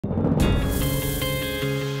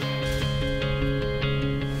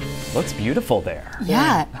Looks beautiful there.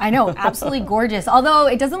 Yeah, I know, absolutely gorgeous. Although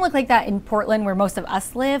it doesn't look like that in Portland where most of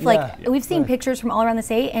us live. Like we've seen pictures from all around the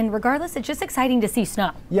state, and regardless, it's just exciting to see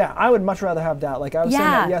snow. Yeah, I would much rather have that. Like I was saying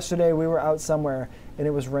that yesterday, we were out somewhere and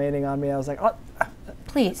it was raining on me. I was like, oh,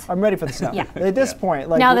 please. I'm ready for the snow. At this point,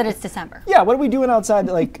 like now that it's December. Yeah, what are we doing outside?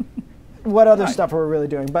 Like, what other stuff are we really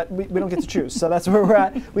doing? But we don't get to choose, so that's where we're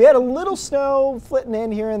at. We had a little snow flitting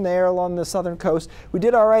in here and there along the southern coast. We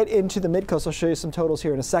did all right into the mid-coast. I'll show you some totals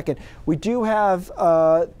here in a second. We do have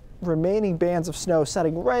remaining bands of snow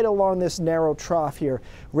setting right along this narrow trough here.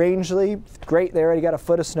 Rangeley, great, they already got a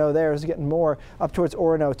foot of snow there. It's getting more up towards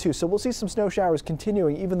Orono too. So we'll see some snow showers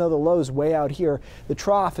continuing, even though the low's way out here. The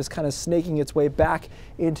trough is kind of snaking its way back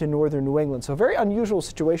into northern New England. So a very unusual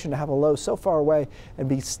situation to have a low so far away and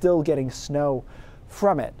be still getting snow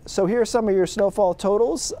from it. So here are some of your snowfall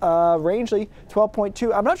totals. Rangeley,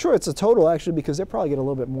 12.2. I'm not sure it's a total actually because they probably get a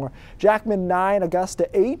little bit more. Jackman, 9. Augusta,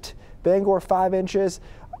 8. Bangor, 5 inches.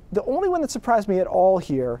 The only one that surprised me at all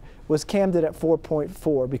here was Camden at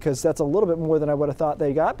 4.4 because that's a little bit more than I would have thought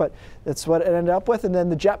they got, but that's what it ended up with. And then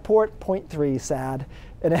the Jetport, 0.3, sad.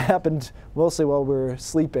 And it happened mostly while we were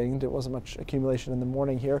sleeping. There wasn't much accumulation in the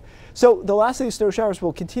morning here. So the last of these snow showers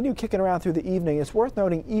will continue kicking around through the evening. It's worth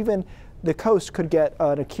noting even the coast could get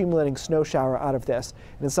an accumulating snow shower out of this.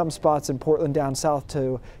 And in some spots in Portland down south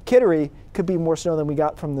to Kittery could be more snow than we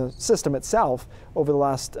got from the system itself over the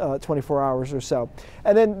last 24 hours or so.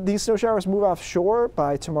 And then these snow showers move offshore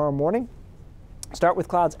by tomorrow morning. Start with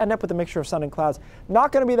clouds, end up with a mixture of sun and clouds.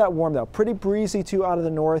 Not going to be that warm though. Pretty breezy too out of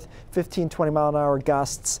the north, 15, 20 mile an hour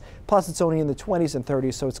gusts. Plus it's only in the 20s and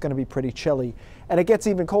 30s, so it's going to be pretty chilly. And it gets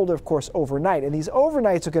even colder, of course, overnight. And these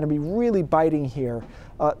overnights are going to be really biting here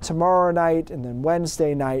tomorrow night and then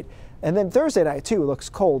Wednesday night. And then Thursday night too looks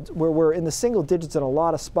cold, where we're in the single digits in a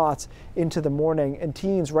lot of spots into the morning and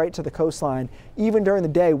teens right to the coastline. Even during the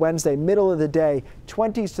day, Wednesday, middle of the day,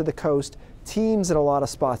 20s to the coast, teens in a lot of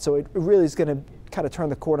spots. So it really is going to kind of turn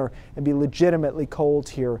the corner and be legitimately cold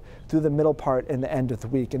here through the middle part and the end of the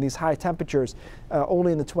week. And these high temperatures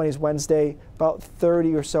only in the 20s Wednesday, about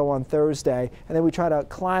 30 or so on Thursday. And then we try to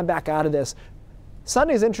climb back out of this.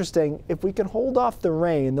 Sunday's interesting. If we can hold off the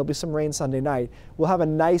rain, there'll be some rain Sunday night. We'll have a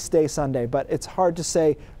nice day Sunday, but it's hard to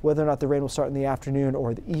say whether or not the rain will start in the afternoon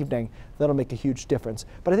or the evening. That'll make a huge difference.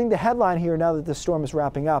 But I think the headline here, now that the storm is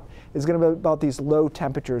wrapping up, is going to be about these low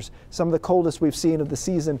temperatures, some of the coldest we've seen of the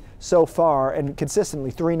season so far, and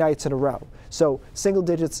consistently 3 nights in a row. So single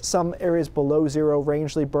digits, some areas below 0,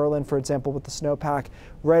 Rangeley, Berlin, for example, with the snowpack.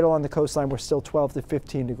 Right along the coastline, we're still 12 to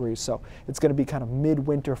 15 degrees. So it's going to be kind of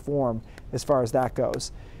midwinter form as far as that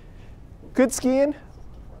goes. Good skiing.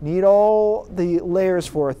 Need all the layers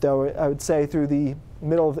for it, though, I would say, through the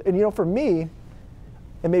middle of, and you know, for me,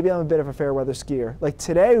 and maybe I'm a bit of a fair weather skier, like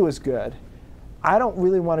today was good. I don't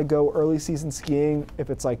really want to go early season skiing if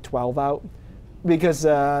it's like 12 out, because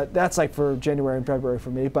that's like for January and February for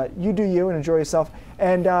me, but you do you and enjoy yourself.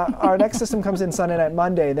 And our next system comes in Sunday night,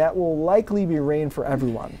 Monday. That will likely be rain for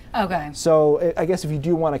everyone. Okay. So I guess if you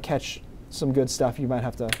do want to catch some good stuff, you might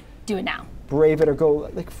have to do it now. Brave it or go,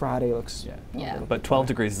 like Friday looks. Yeah. But 12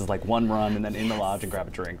 degrees is like one run and then in the lodge and grab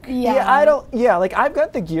a drink. Yeah, like I've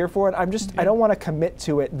got the gear for it. I'm just, I don't want to commit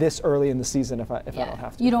to it this early in the season if I don't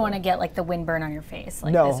have to. You don't want to get like the wind burn on your face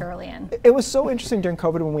like this early in. It was so interesting during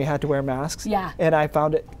COVID when we had to wear masks. Yeah. And I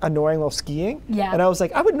found it annoying while skiing. Yeah. And I was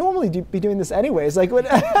like, I would normally be doing this anyways. Like,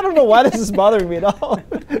 I don't know why this is bothering me at all.